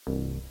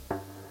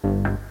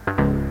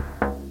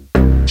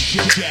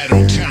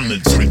Shadow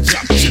Talent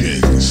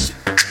Productions.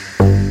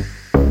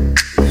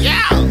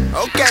 Yeah,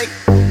 okay.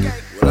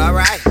 Well,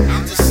 alright.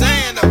 I'm just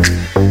saying though.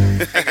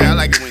 I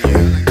like it when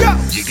you go.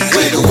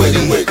 Wiggle,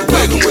 wiggle, wiggle,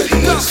 wiggle, wiggle,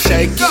 wiggle,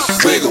 Shake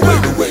it. wiggle,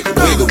 wiggle, wiggle,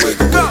 wiggle,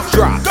 wiggle, wiggle,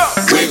 Drop.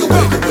 wiggle,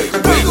 wiggle, wiggle,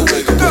 wiggle,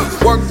 wiggle,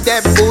 wiggle, Work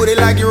that booty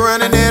like you're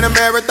running in a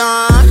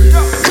marathon.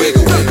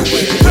 wiggle, wiggle,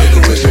 wiggle,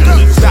 wiggle,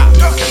 wiggle, Stop.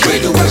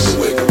 wiggle,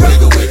 wiggle, wiggle,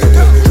 wiggle, wiggle,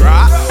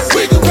 Drop.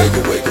 wiggle,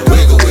 wiggle, wiggle,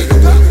 wiggle, wiggle,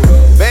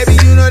 wiggle, Baby,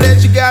 you know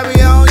that you got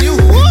me on you.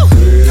 Woo.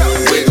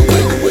 wiggle,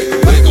 wiggle, wiggle,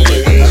 wiggle,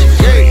 wiggle,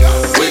 Yeah.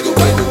 wiggle,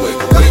 wiggle,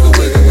 wiggle, wiggle,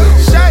 wiggle,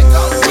 wiggle, Shake.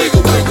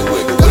 wiggle, wiggle,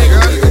 wiggle,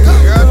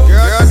 wiggle,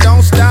 Girl,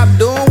 don't stop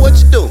doing what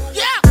you do.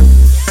 Yeah.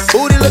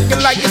 Booty looking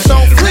like it's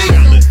on fleek.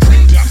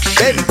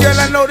 Baby girl,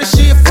 I know that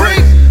she a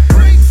freak.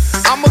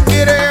 I'ma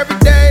get her every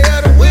day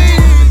of the week.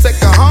 Take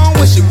her home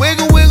when she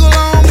wiggle, wiggle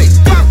on me.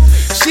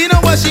 She know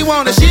what she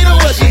want and she know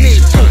what she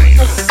need.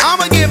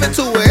 I'ma give it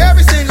to her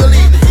every single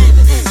evening.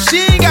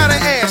 She ain't gotta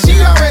ask, she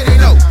already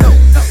know.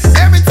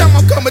 Every time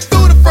I'm coming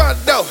through the front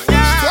door,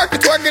 she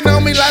twerking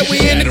on me like we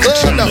in the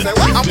club though.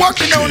 I'm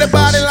working on that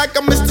body like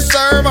I'm Mr.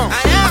 Servo.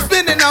 I'm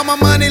spending all my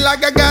money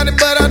like I got it,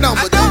 but I don't.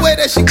 But the way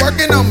that she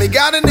working on me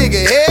got a nigga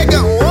head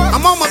go.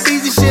 I'm on my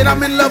busy shit,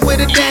 I'm in love with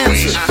a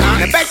dancer.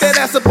 Now back that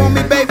ass up on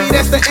me, baby,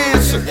 that's the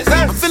answer.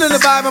 I'm feeling the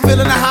vibe, I'm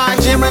feeling the high,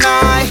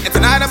 Gemini. And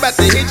tonight I'm about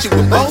to hit you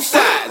with both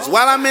sides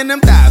while I'm in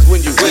them thighs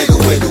when you wiggle,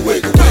 wiggle,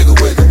 wiggle,